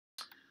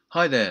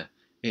Hi there,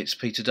 it's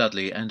Peter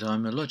Dudley and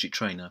I'm a Logic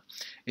trainer.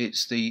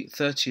 It's the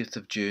 30th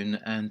of June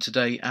and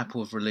today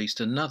Apple have released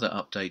another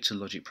update to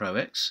Logic Pro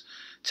X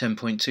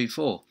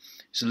 10.24.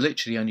 It's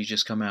literally only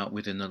just come out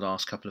within the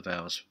last couple of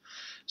hours.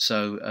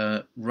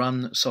 So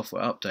run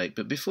software update,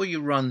 but before you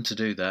run to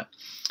do that,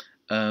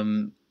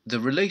 the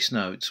release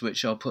notes,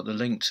 which I'll put the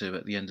link to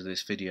at the end of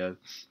this video,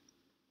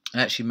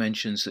 actually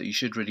mentions that you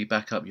should really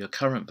back up your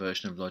current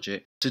version of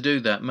Logic. To do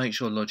that, make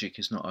sure Logic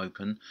is not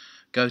open.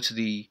 Go to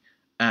the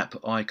app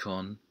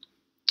icon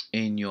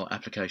in your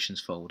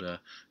applications folder,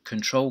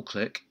 control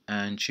click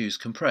and choose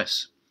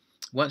compress.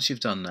 Once you've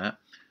done that,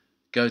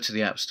 go to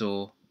the App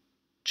Store,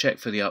 check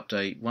for the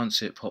update.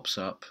 Once it pops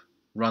up,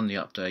 run the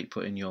update,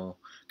 put in your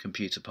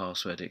computer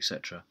password,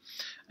 etc.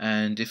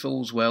 And if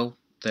all's well,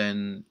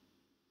 then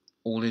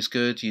all is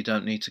good. You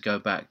don't need to go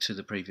back to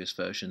the previous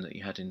version that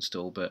you had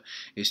installed, but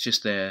it's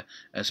just there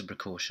as a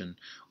precaution.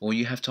 Or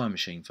you have Time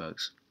Machine,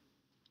 folks.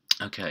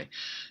 Okay,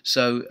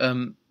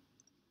 so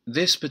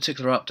this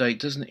particular update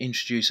doesn't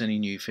introduce any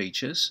new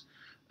features.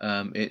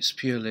 It's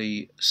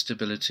purely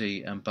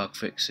stability and bug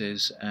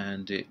fixes,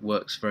 and it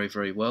works very,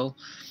 very well.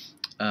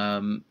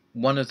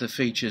 One of the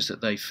features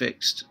that they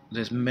fixed,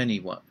 there's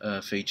many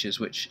features,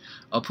 which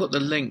I'll put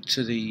the link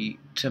to the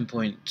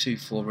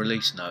 10.24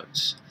 release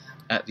notes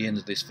at the end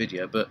of this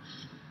video, but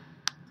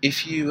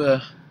if you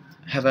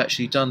have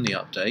actually done the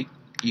update,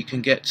 you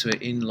can get to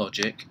it in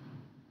Logic.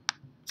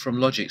 From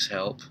Logic's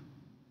help,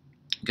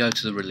 go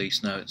to the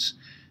release notes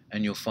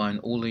and you'll find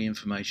all the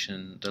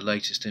information, the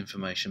latest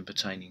information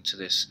pertaining to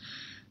this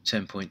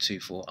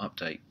 10.24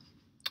 update.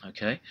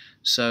 Okay,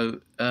 so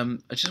I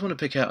just want to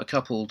pick out a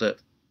couple that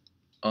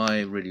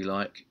I really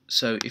like.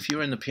 So if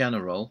you're in the piano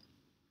roll,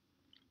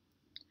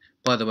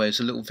 by the way,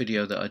 it's a little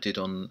video that I did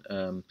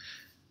on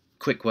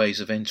quick ways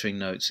of entering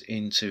notes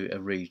into a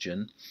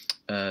region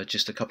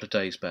just a couple of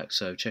days back,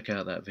 so check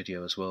out that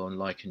video as well and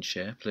like and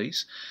share,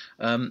 please.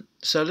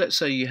 So let's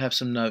say you have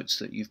some notes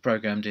that you've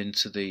programmed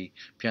into the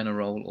piano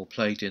roll or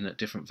played in at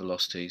different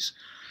velocities.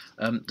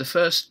 The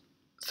first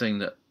thing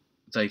that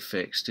they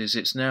fixed is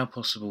it's now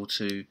possible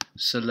to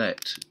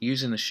select,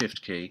 using the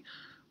Shift key,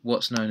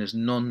 what's known as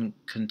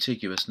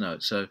non-contiguous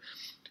notes. So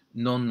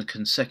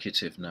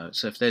non-consecutive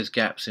notes. So if there's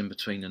gaps in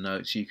between the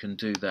notes, you can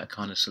do that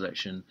kind of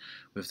selection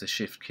with the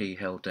Shift key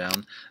held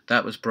down.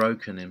 That was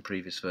broken in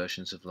previous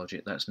versions of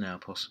Logic. That's now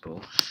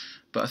possible.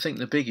 But I think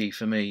the biggie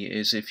for me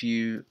is if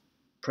you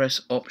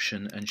press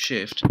Option and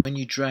Shift, when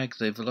you drag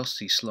the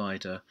velocity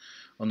slider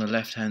on the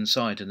left hand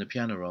side in the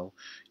piano roll,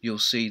 you'll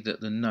see that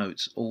the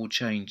notes all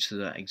change to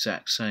that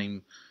exact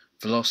same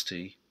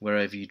velocity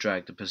wherever you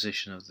drag the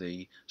position of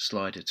the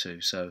slider to.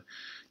 So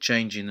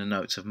changing the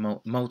notes of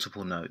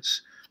multiple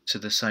notes to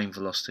the same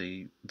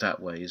velocity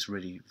that way is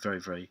really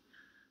very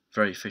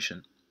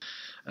efficient.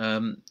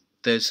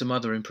 There's some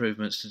other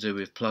improvements to do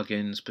with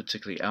plugins,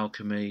 particularly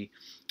Alchemy,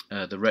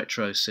 the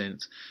Retro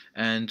Synth,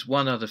 and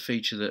one other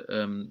feature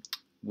that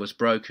was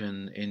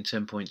broken in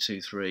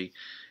 10.23.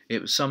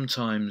 It was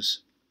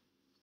sometimes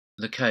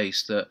the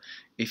case that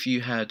if you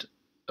had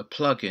a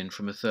plugin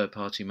from a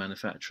third-party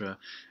manufacturer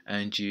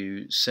and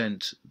you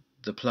sent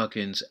the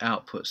plugin's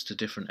outputs to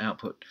different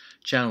output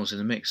channels in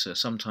the mixer,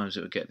 sometimes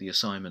it would get the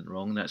assignment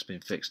wrong. That's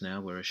been fixed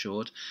now, we're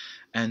assured.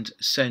 And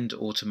send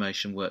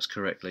automation works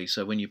correctly,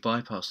 so when you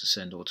bypass the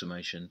send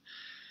automation,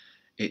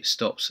 it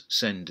stops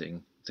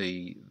sending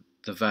the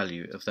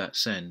value of that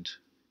send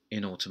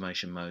in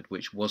automation mode,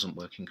 which wasn't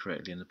working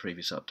correctly in the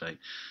previous update.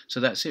 So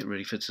that's it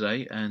really for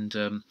today,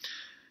 and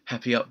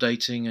happy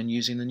updating and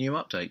using the new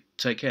update.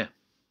 Take care.